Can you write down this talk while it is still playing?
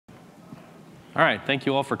All right, thank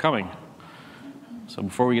you all for coming. So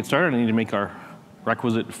before we get started, I need to make our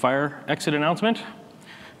requisite fire exit announcement.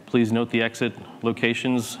 Please note the exit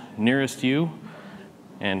locations nearest you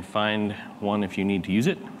and find one if you need to use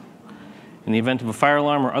it. In the event of a fire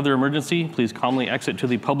alarm or other emergency, please calmly exit to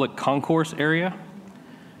the public concourse area.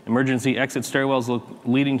 Emergency exit stairwells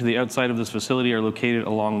leading to the outside of this facility are located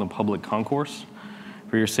along the public concourse.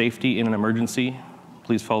 For your safety in an emergency,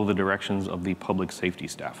 please follow the directions of the public safety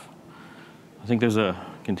staff. I think there's a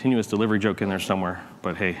continuous delivery joke in there somewhere,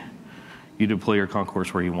 but hey, you deploy your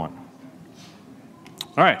concourse where you want.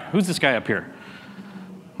 All right, who's this guy up here?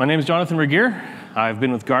 My name is Jonathan Regehr. I've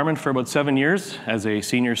been with Garmin for about 7 years as a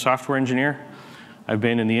senior software engineer. I've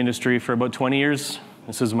been in the industry for about 20 years.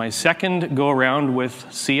 This is my second go around with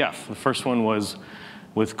CF. The first one was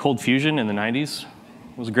with Cold Fusion in the 90s. It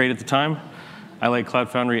was great at the time. I like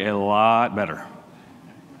Cloud Foundry a lot better.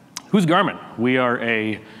 Who's Garmin? We are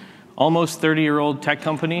a almost 30-year-old tech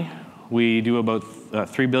company. We do about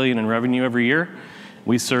 $3 billion in revenue every year.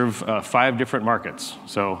 We serve 5 different markets.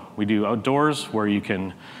 So we do outdoors, where you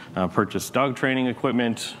can purchase dog training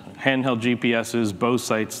equipment, handheld GPSs, bow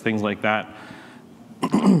sights, things like that.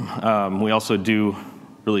 We also do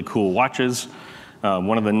really cool watches.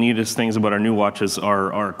 One of the neatest things about our new watches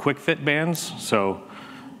are our quick fit bands. So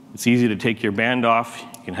it's easy to take your band off.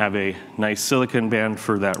 You can have a nice silicone band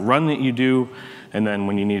for that run that you do. And then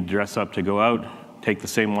when you need to dress up to go out, take the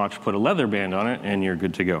same watch, put a leather band on it, and you're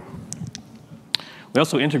good to go. We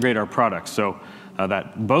also integrate our products. So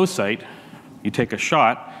that bow sight, you take a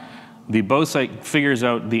shot. The bow sight figures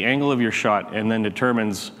out the angle of your shot and then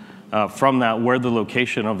determines from that where the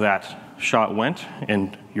location of that shot went,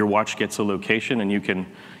 and your watch gets a location, and you can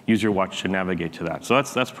use your watch to navigate to that. So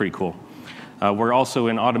that's pretty cool. We're also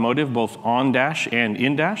in automotive, both on-dash and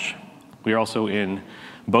in-dash. We are also in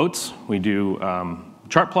boats. We do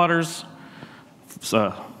chart plotters,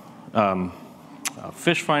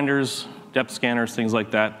 fish finders, depth scanners, things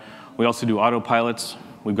like that. We also do autopilots.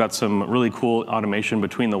 We've got some really cool automation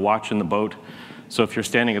between the watch and the boat. So if you're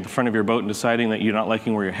standing at the front of your boat and deciding that you're not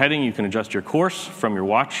liking where you're heading, you can adjust your course from your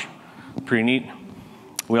watch. Pretty neat.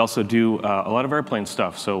 We also do a lot of airplane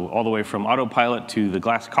stuff. So all the way from autopilot to the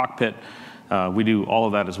glass cockpit, we do all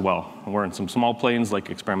of that as well. We're in some small planes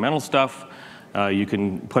like experimental stuff. You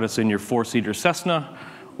can put us in your 4-seater Cessna,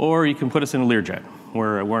 or you can put us in a Learjet.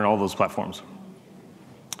 We're in all those platforms.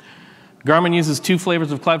 Garmin uses 2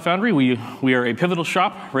 flavors of Cloud Foundry. We are a pivotal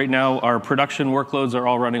shop. Right now, our production workloads are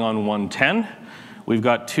all running on 110. We've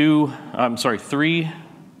got 3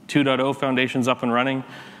 2.0 foundations up and running.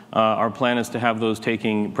 Our plan is to have those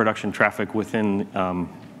taking production traffic within the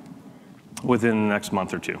next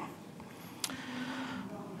month or 2.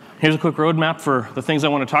 Here's a quick roadmap for the things I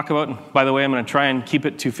want to talk about. By the way, I'm going to try and keep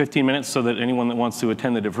it to 15 minutes so that anyone that wants to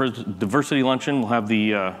attend the diversity luncheon will have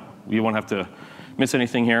the, you won't have to miss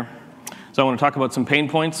anything here. So I want to talk about some pain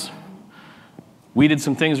points. We did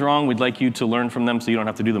some things wrong. We'd like you to learn from them so you don't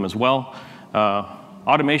have to do them as well.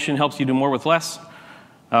 Automation helps you do more with less.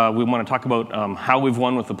 We want to talk about how we've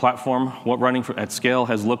won with the platform, what running at scale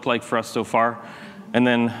has looked like for us so far. And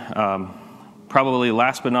then probably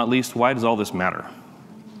last but not least, why does all this matter?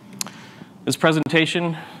 This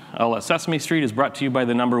presentation, Sesame Street, is brought to you by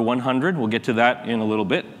the number 100. We'll get to that in a little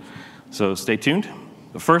bit, so stay tuned.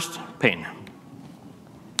 But first, pain.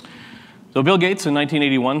 So Bill Gates in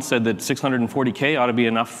 1981 said that 640K ought to be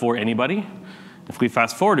enough for anybody. If we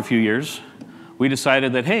fast forward a few years, we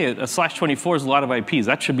decided that, hey, a /24 is a lot of IPs.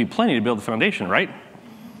 That should be plenty to build the foundation, right?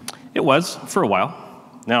 It was for a while.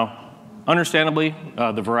 Now, understandably,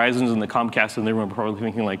 the Verizons and the Comcasts and everyone were probably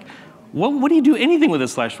thinking like, what do you do anything with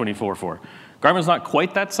this /24 for? Garmin's not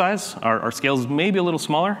quite that size. Our scale is maybe a little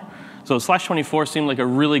smaller. So /24 seemed like a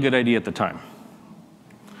really good idea at the time.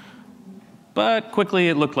 But quickly,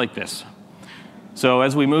 it looked like this. So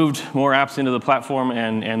as we moved more apps into the platform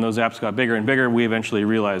and those apps got bigger and bigger, we eventually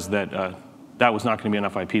realized that that was not going to be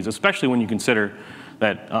enough IPs, especially when you consider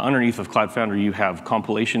that underneath of Cloud Foundry, you have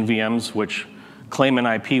compilation VMs, which claim an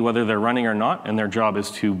IP whether they're running or not, and their job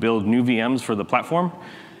is to build new VMs for the platform.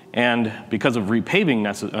 And because of repaving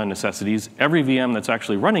necessities, every VM that's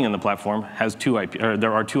actually running in the platform has 2 IP, or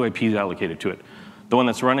there are 2 IPs allocated to it, the one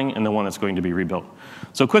that's running and the one that's going to be rebuilt.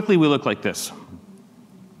 So quickly, we look like this.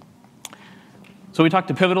 So we talked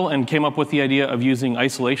to Pivotal and came up with the idea of using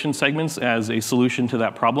isolation segments as a solution to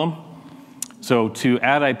that problem. So to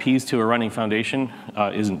add IPs to a running foundation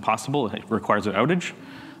isn't possible. It requires an outage.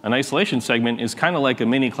 An isolation segment is kind of like a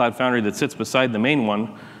mini Cloud Foundry that sits beside the main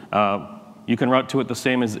one. You can route to it the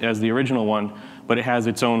same as the original one, but it has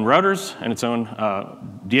its own routers and its own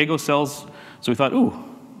Diego cells. So we thought, ooh,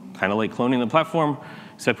 kind of like cloning the platform.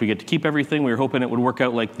 except we get to keep everything. We were hoping it would work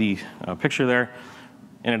out like the picture there.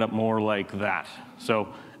 Ended up more like that.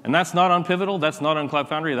 So, and that's not on Pivotal, that's not on Cloud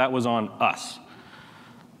Foundry, that was on us.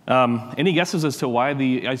 Any guesses as to why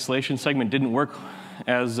the isolation segment didn't work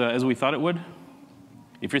as we thought it would?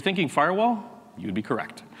 If you're thinking firewall, you'd be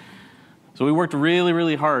correct. So we worked really,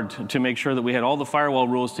 really hard to make sure that we had all the firewall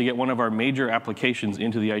rules to get one of our major applications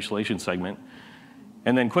into the isolation segment,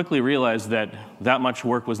 and then quickly realized that that much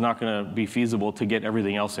work was not going to be feasible to get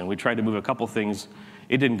everything else in. We tried to move a couple things.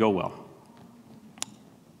 It didn't go well.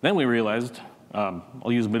 Then we realized,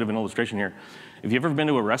 I'll use a bit of an illustration here. If you've ever been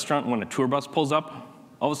to a restaurant when a tour bus pulls up,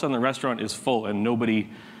 all of a sudden the restaurant is full and nobody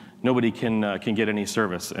can get any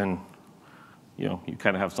service, and you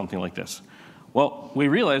kind of have something like this. Well, we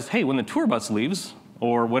realized, hey, when the tour bus leaves,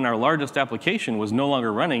 or when our largest application was no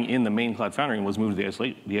longer running in the main Cloud Foundry and was moved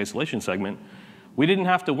to the isolation segment, we didn't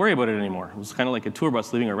have to worry about it anymore. It was kind of like a tour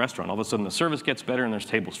bus leaving a restaurant. All of a sudden the service gets better and there's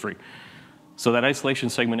tables free. So that isolation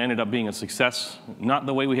segment ended up being a success, not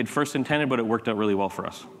the way we had first intended, but it worked out really well for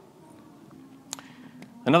us.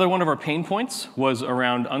 Another one of our pain points was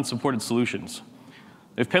around unsupported solutions.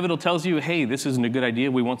 If Pivotal tells you, hey, this isn't a good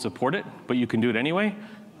idea, we won't support it, but you can do it anyway,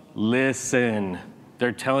 listen.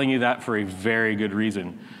 They're telling you that for a very good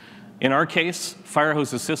reason. In our case,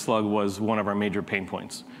 Firehose Syslog was one of our major pain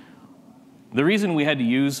points. The reason we had to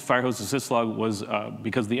use Firehose Syslog was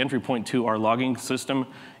because the entry point to our logging system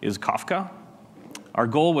is Kafka. Our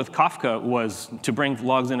goal with Kafka was to bring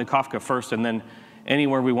logs into Kafka first, and then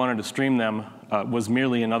anywhere we wanted to stream them was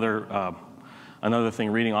merely another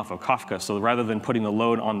thing reading off of Kafka. So rather than putting the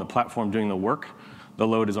load on the platform doing the work, the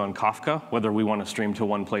load is on Kafka, whether we want to stream to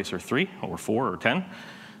one place or 3 or 4 or 10.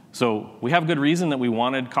 So we have good reason that we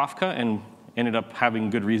wanted Kafka and ended up having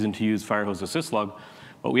good reason to use Firehose Syslog,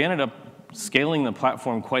 but we ended up scaling the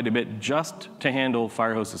platform quite a bit just to handle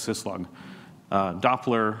Firehose Syslog.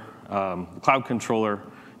 Doppler, Cloud Controller,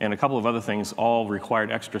 and a couple of other things all required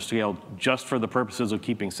extra scale just for the purposes of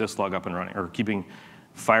keeping Syslog up and running, or keeping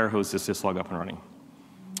Firehose Syslog up and running.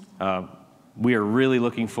 We are really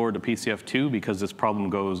looking forward to PCF2 because this problem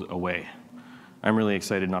goes away. I'm really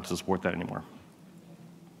excited not to support that anymore.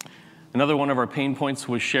 Another one of our pain points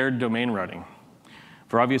was shared domain routing.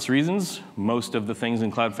 For obvious reasons, most of the things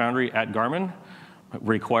in Cloud Foundry at Garmin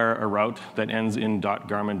require a route that ends in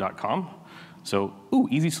 .garmin.com. So,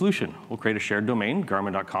 easy solution. We'll create a shared domain,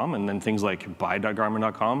 garmin.com, and then things like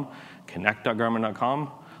buy.garmin.com,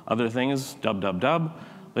 connect.garmin.com, other things, www,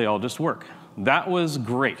 they all just work. That was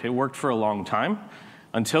great. It worked for a long time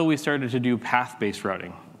until we started to do path-based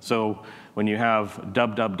routing. So when you have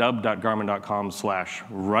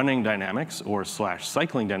www.garmin.com/running dynamics or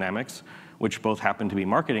 /cycling dynamics, which both happen to be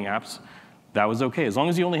marketing apps, that was okay. As long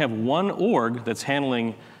as you only have one org that's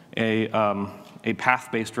handling a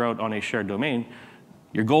path-based route on a shared domain,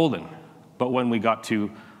 you're golden. But when we got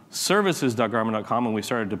to services.garmin.com and we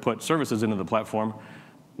started to put services into the platform,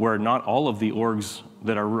 where not all of the orgs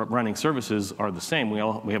that are running services are the same, we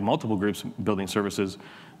have multiple groups building services,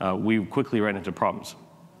 we quickly ran into problems.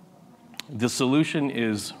 The solution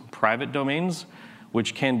is private domains,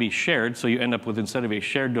 which can be shared, so you end up with, instead of a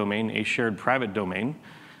shared domain, a shared private domain.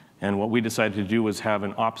 And what we decided to do was have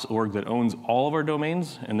an ops org that owns all of our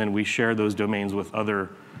domains, and then we share those domains with other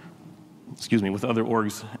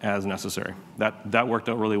orgs as necessary. That worked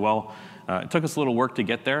out really well. It took us a little work to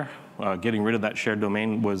get there. Getting rid of that shared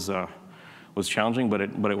domain was challenging, but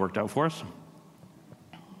it worked out for us.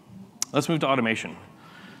 Let's move to automation.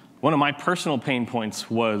 One of my personal pain points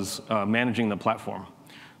was managing the platform.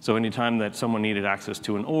 So anytime that someone needed access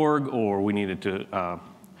to an org, or we needed to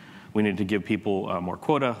give people more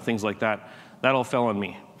quota, things like that, that all fell on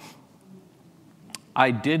me. I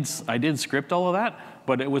did script all of that,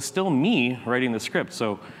 but it was still me writing the script.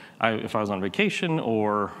 So if I was on vacation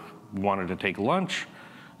or wanted to take lunch,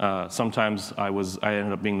 sometimes I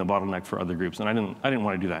ended up being the bottleneck for other groups, and I didn't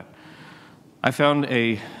want to do that. I found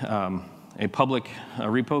a public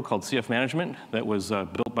repo called CF Management that was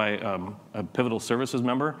built by a Pivotal Services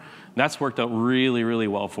member. That's worked out really, really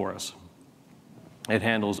well for us. It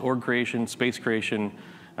handles org creation, space creation,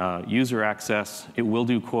 user access. It will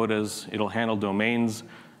do quotas. It'll handle domains.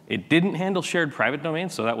 It didn't handle shared private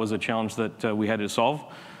domains, so that was a challenge that we had to solve.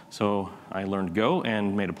 So I learned Go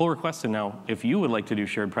and made a pull request, and now if you would like to do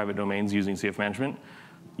shared private domains using CF Management,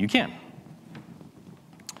 you can.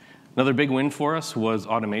 Another big win for us was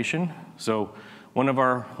automation. So one of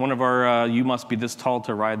our you must be this tall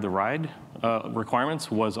to ride the ride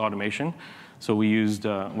requirements was automation. So we used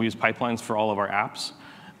pipelines for all of our apps,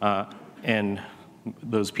 and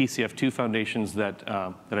those PCF2 foundations that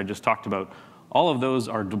I just talked about All of those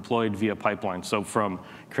are deployed via pipeline. So from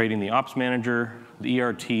creating the ops manager, the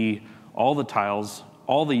ERT, all the tiles,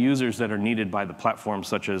 all the users that are needed by the platform,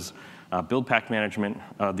 such as build pack management,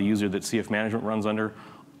 the user that CF management runs under,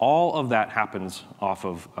 all of that happens off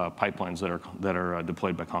of pipelines that are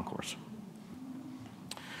deployed by Concourse.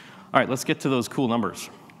 All right, let's get to those cool numbers.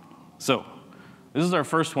 So this is our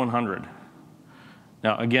first 100.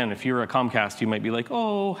 Now, again, if you're a Comcast, you might be like,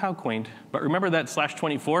 oh, how quaint. But remember that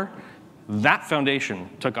 /24? That foundation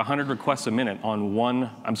took 100 requests a minute on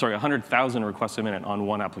 100,000 requests a minute on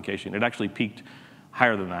one application. It actually peaked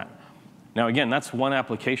higher than that. Now, again, that's one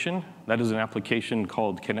application. That is an application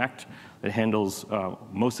called Connect that handles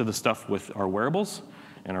most of the stuff with our wearables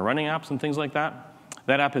and our running apps and things like that.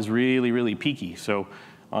 That app is really, really peaky. So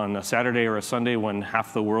on a Saturday or a Sunday when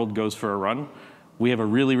half the world goes for a run, we have a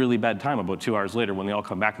really, really bad time about 2 hours later when they all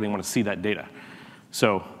come back and they want to see that data.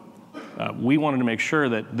 So we wanted to make sure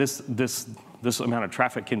that this amount of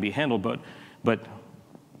traffic can be handled, but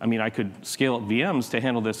I mean, I could scale up VMs to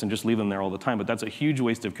handle this and just leave them there all the time, but that's a huge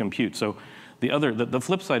waste of compute. So the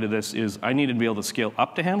flip side of this is I needed to be able to scale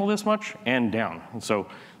up to handle this much and down. And so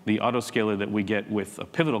the autoscaler that we get with a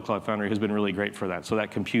Pivotal Cloud Foundry has been really great for that. So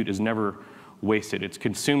that compute is never wasted. It's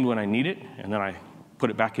consumed when I need it, and then I put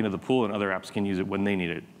it back into the pool, and other apps can use it when they need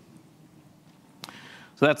it.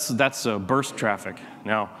 So that's burst traffic.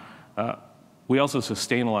 Now, we also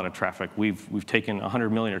sustain a lot of traffic. We've taken 100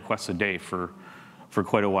 million requests a day for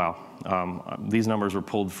quite a while. These numbers were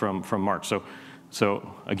pulled from March.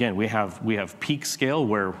 So again, we have peak scale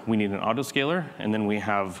where we need an autoscaler, and then we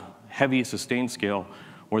have heavy sustained scale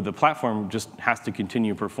where the platform just has to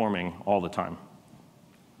continue performing all the time.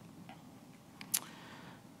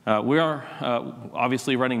 We are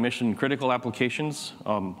obviously running mission critical applications.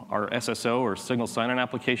 Our SSO, or signal sign-on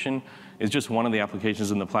application, is just one of the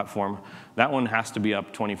applications in the platform. That one has to be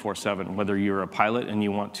up 24/7, whether you're a pilot and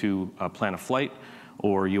you want to plan a flight,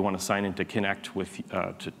 or you want to sign into Connect with,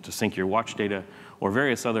 to sync your watch data, or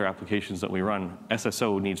various other applications that we run.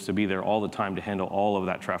 SSO needs to be there all the time to handle all of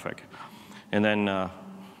that traffic. And then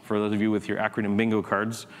for those of you with your acronym bingo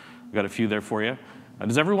cards, I've got a few there for you.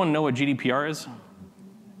 Does everyone know what GDPR is?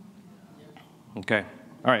 Okay,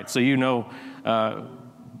 all right, so you know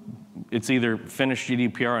it's either finish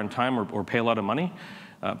GDPR on time or pay a lot of money.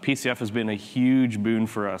 PCF has been a huge boon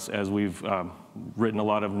for us as we've written a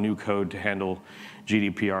lot of new code to handle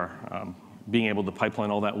GDPR. Being able to pipeline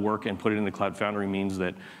all that work and put it in the Cloud Foundry means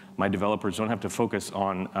that my developers don't have to focus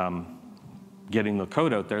on getting the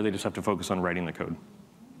code out there, they just have to focus on writing the code.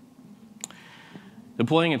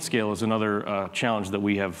 Deploying at scale is another challenge that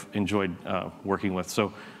we have enjoyed working with.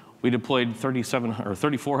 So we deployed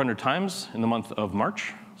 3,400 times in the month of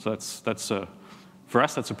March. So that's for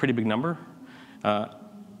us, that's a pretty big number.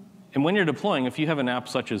 And when you're deploying, if you have an app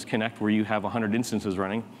such as Connect where you have 100 instances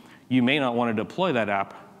running, you may not want to deploy that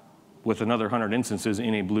app with another 100 instances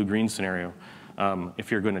in a blue-green scenario.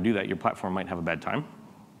 If you're going to do that, your platform might have a bad time.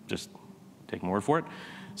 Just take my word for it.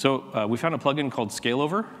 So we found a plugin called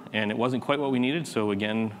Scaleover, and it wasn't quite what we needed. So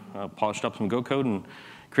again, polished up some Go code and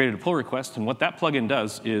created a pull request. And what that plugin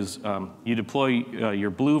does is you deploy your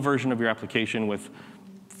blue version of your application with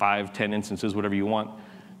 5, 10 instances, whatever you want.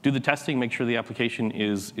 Do the testing, make sure the application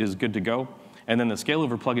is good to go. And then the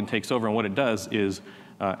Scaleover plugin takes over, and what it does is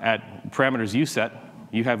at parameters you set,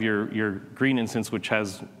 you have your green instance, which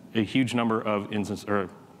has a huge number of instances, or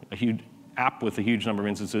a huge app with a huge number of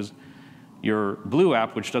instances. Your blue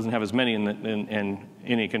app, which doesn't have as many, and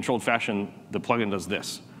in a controlled fashion, the plugin does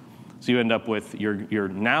this. So you end up with your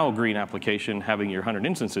now green application having your 100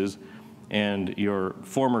 instances, and your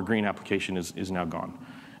former green application is now gone.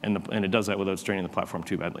 And it does that without straining the platform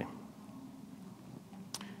too badly.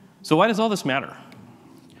 So why does all this matter?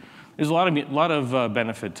 There's a lot of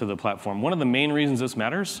benefit to the platform. One of the main reasons this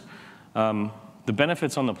matters, the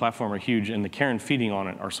benefits on the platform are huge, and the care and feeding on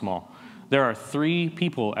it are small. There are 3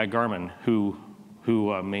 people at Garmin who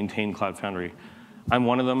maintain Cloud Foundry. I'm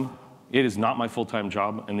one of them. It is not my full-time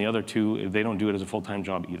job, and the other 2, they don't do it as a full-time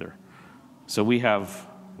job either. So we have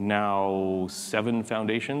now 7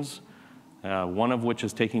 foundations, one of which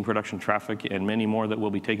is taking production traffic, and many more that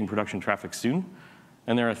will be taking production traffic soon.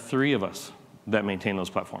 And there are 3 of us that maintain those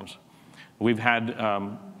platforms. We've had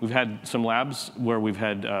some labs where we've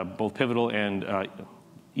had both Pivotal and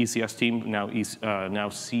ECS team, now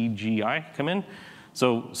CGI, come in.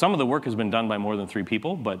 So some of the work has been done by more than 3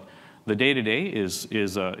 people, but the day-to-day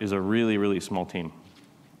is a really, really small team.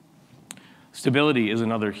 Stability is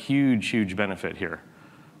another huge, huge benefit here.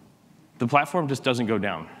 The platform just doesn't go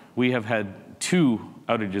down. We have had 2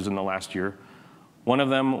 outages in the last year. One of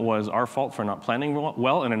them was our fault for not planning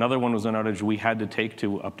well, and another one was an outage we had to take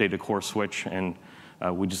to update a core switch, and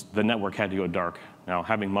the network had to go dark. Now,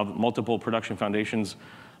 having multiple production foundations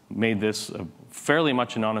made this fairly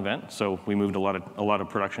much a non-event, so we moved a lot of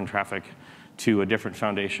production traffic to a different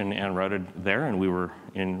foundation and routed there, and we were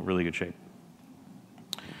in really good shape.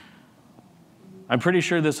 I'm pretty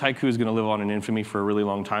sure this haiku is going to live on in infamy for a really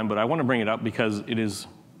long time, but I want to bring it up because it's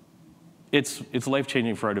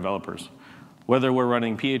life-changing for our developers. Whether we're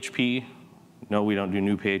running PHP, no, we don't do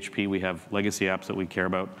new PHP. We have legacy apps that we care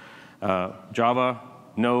about. Java,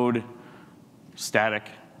 Node, static.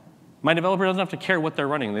 My developer doesn't have to care what they're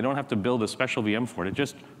running. They don't have to build a special VM for it. It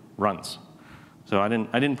just runs. So I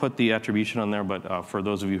didn't put the attribution on there, but for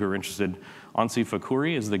those of you who are interested, Ansi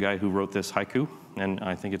Fakuri is the guy who wrote this haiku, and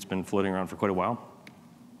I think it's been floating around for quite a while.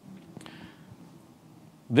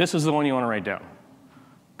 This is the one you want to write down.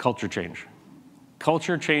 Culture change.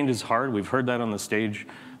 Culture change is hard. We've heard that on the stage,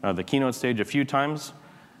 the keynote stage, a few times,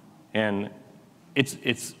 and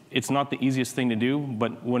it's not the easiest thing to do,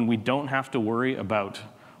 but when we don't have to worry about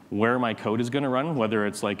where my code is going to run, whether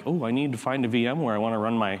it's like, oh, I need to find a VM where I want to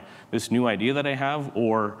run this new idea that I have,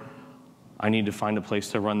 or I need to find a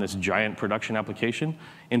place to run this giant production application.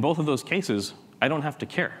 In both of those cases, I don't have to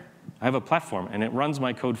care. I have a platform, and it runs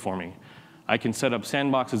my code for me. I can set up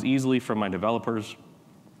sandboxes easily for my developers.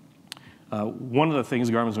 One of the things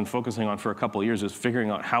Garmin's been focusing on for a couple of years is figuring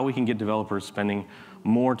out how we can get developers spending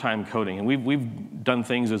more time coding. And we've done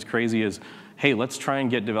things as crazy as, hey, let's try and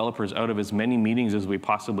get developers out of as many meetings as we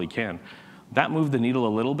possibly can. That moved the needle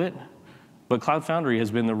a little bit, but Cloud Foundry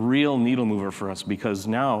has been the real needle mover for us because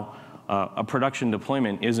now a production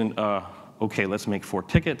deployment isn't, okay, let's make 4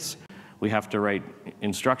 tickets. We have to write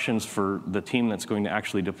instructions for the team that's going to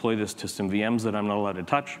actually deploy this to some VMs that I'm not allowed to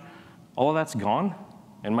touch. All of that's gone.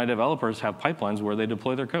 And my developers have pipelines where they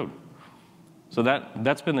deploy their code. So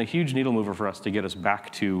that's been the huge needle mover for us to get us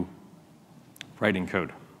back to writing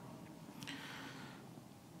code.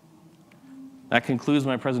 That concludes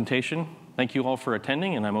my presentation. Thank you all for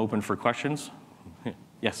attending, and I'm open for questions.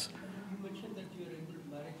 Yes? You mentioned that you're able to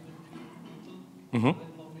manage with 3 people in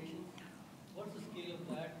foundations. What's the scale of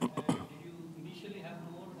that? And did you initially have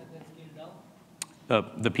more and then scale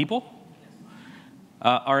down? The people?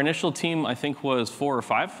 Our initial team, I think, was 4 or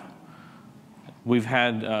 5. We've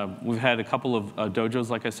had a couple of dojos,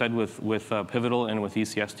 like I said, with Pivotal and with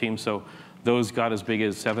ECS teams. So those got as big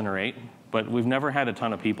as 7 or 8. But we've never had a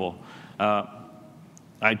ton of people.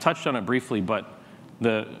 I touched on it briefly, but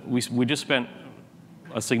we just spent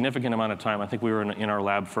a significant amount of time. I think we were in our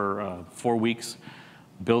lab for 4 weeks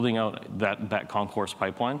building out that concourse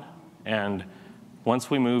pipeline. And once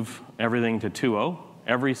we move everything to 2.0,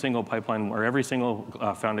 every single pipeline or every single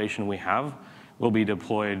foundation we have will be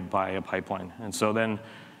deployed by a pipeline. And so then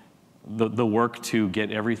the work to get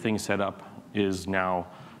everything set up is now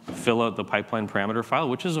fill out the pipeline parameter file,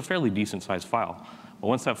 which is a fairly decent sized file. But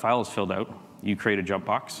once that file is filled out, you create a jump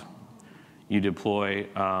box, you deploy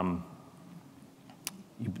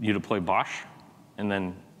Bosch,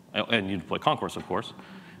 and you deploy Concourse, of course,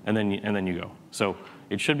 and then you go. So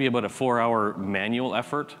it should be about a 4-hour manual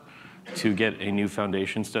effort to get a new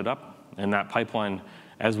foundation stood up. And that pipeline,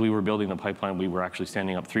 as we were building the pipeline, we were actually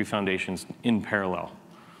standing up 3 foundations in parallel.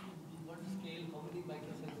 What scale, how many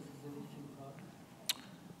microservices in each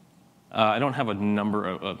I don't have a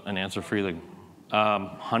number, an answer for you.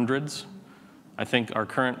 Hundreds. I think our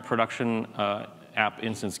current production app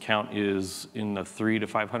instance count is in the 300 to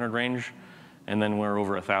 500 range, and then we're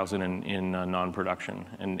over 1,000 in non-production,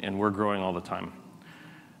 and we're growing all the time.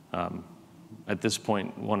 At this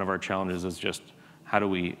point, one of our challenges is just how do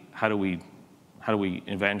we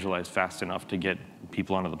evangelize fast enough to get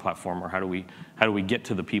people onto the platform, or how do we get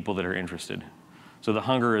to the people that are interested? So the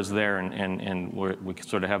hunger is there, and we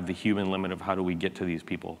sort of have the human limit of how do we get to these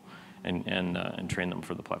people and train them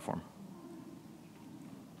for the platform.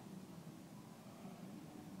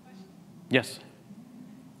 Yes.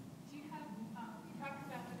 Do you have, you talked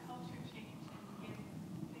about the culture change and getting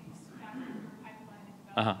things back in your pipeline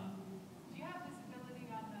and development. Do you have visibility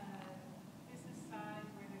on the business side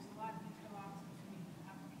where there's a lot of interlocks between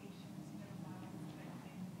applications, middle miles, type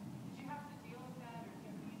thing? Did you have to deal with that, or do you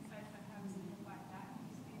have any insights on how to simplify that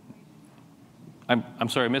piece of the equation? I'm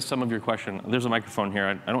sorry, I missed some of your question. There's a microphone here.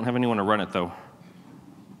 I don't have anyone to run it, though.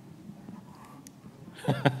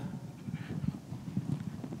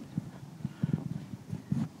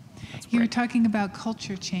 You were talking about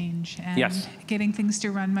culture change and yes. getting things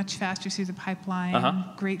to run much faster through the pipeline,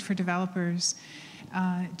 great for developers.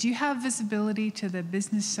 Do you have visibility to the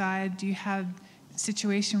business side? Do you have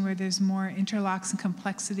situation where there's more interlocks and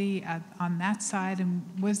complexity on that side? And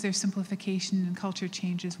was there simplification and culture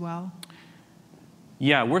change as well?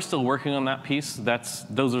 Yeah, we're still working on that piece.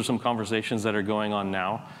 Those are some conversations that are going on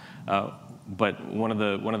now. But one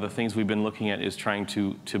of the things we've been looking at is trying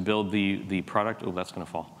to build the product. Oh, that's going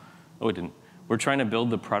to fall. Oh, it didn't. We're trying to build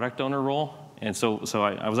the product owner role. And so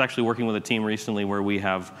I was actually working with a team recently where we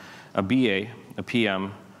have a BA, a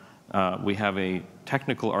PM, we have a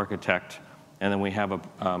technical architect, and then we have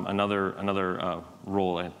another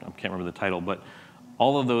role. I can't remember the title, but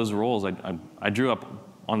all of those roles I drew up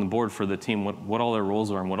on the board for the team what all their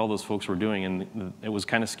roles are and what all those folks were doing, and it was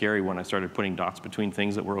kind of scary when I started putting dots between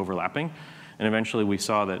things that were overlapping, and eventually we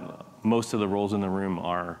saw that most of the roles in the room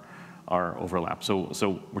are overlap.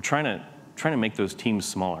 So we're trying to make those teams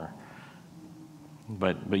smaller.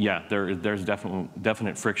 But yeah, there's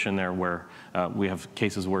definite friction there where we have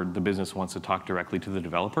cases where the business wants to talk directly to the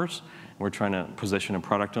developers. We're trying to position a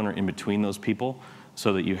product owner in between those people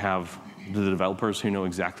so that you have the developers who know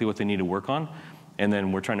exactly what they need to work on. And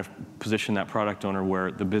then we're trying to position that product owner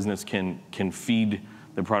where the business can feed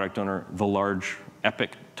the product owner the large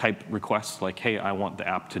epic type requests like, hey, I want the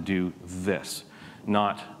app to do this,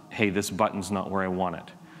 not, hey, this button's not where I want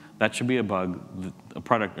it. That should be a bug. A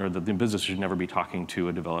product or the business should never be talking to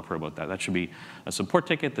a developer about that. That should be a support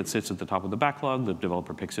ticket that sits at the top of the backlog. The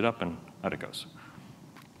developer picks it up and out it goes.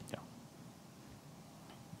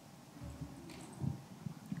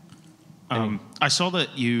 I saw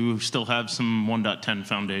that you still have some 1.10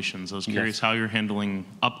 foundations. I was curious how you're handling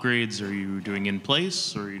upgrades. Are you doing in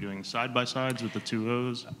place, or are you doing side-by-sides with the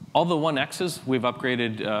 2.0s? All the 1Xs, we've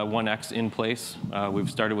upgraded 1X in place. We've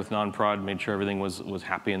started with non-prod, made sure everything was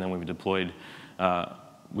happy, and then we've deployed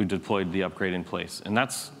the upgrade in place. And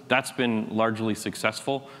that's been largely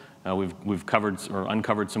successful. We've covered or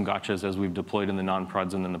uncovered some gotchas as we've deployed in the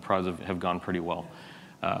non-prods, and then the prods have gone pretty well.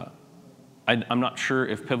 I'm not sure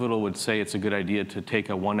if Pivotal would say it's a good idea to take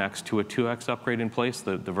a 1X to a 2X upgrade in place.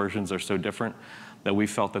 The versions are so different that we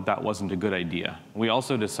felt that wasn't a good idea. We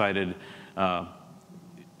also decided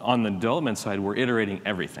on the development side, we're iterating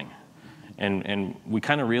everything. And we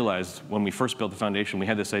kind of realized when we first built the foundation, we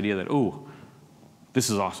had this idea that, oh, this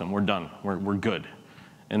is awesome, we're done, we're good.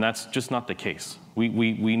 And that's just not the case. We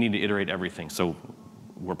need to iterate everything. So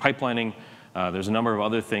we're pipelining. There's a number of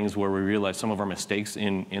other things where we realized some of our mistakes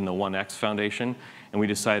in the 1X foundation, and we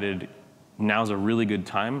decided now's a really good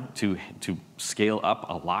time to scale up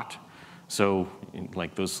a lot. So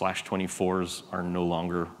like those /24s are no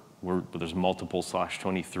longer, there's multiple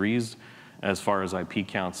 /23s as far as IP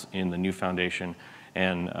counts in the new foundation.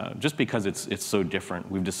 And just because it's so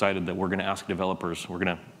different, we've decided that we're going to ask developers, we're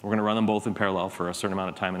going to run them both in parallel for a certain amount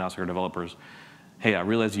of time and ask our developers, hey, I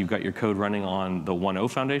realize you've got your code running on the 1.0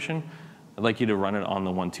 foundation. I'd like you to run it on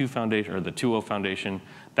the 1.2 foundation or the 2.0 foundation.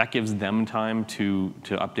 That gives them time to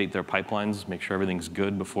update their pipelines, make sure everything's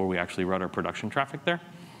good before we actually route our production traffic there.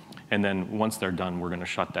 And then once they're done, we're going to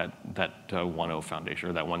shut that 1.0 foundation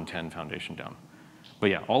or that 1.10 foundation down.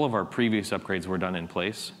 But yeah, all of our previous upgrades were done in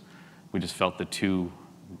place. We just felt the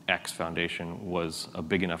 2X foundation was a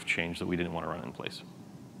big enough change that we didn't want to run in place.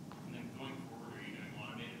 And then going forward, are you doing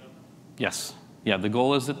automated updates? Yes. Yeah, the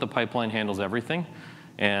goal is that the pipeline handles everything,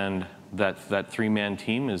 and that three-man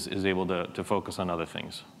team is able to focus on other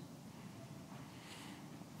things.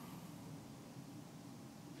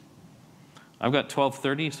 I've got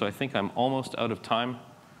 12:30, so I think I'm almost out of time.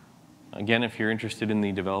 Again, if you're interested in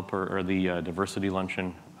the developer or the diversity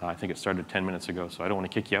luncheon, I think it started 10 minutes ago, so I don't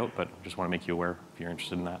want to kick you out, but just want to make you aware if you're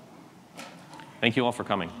interested in that. Thank you all for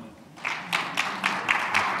coming.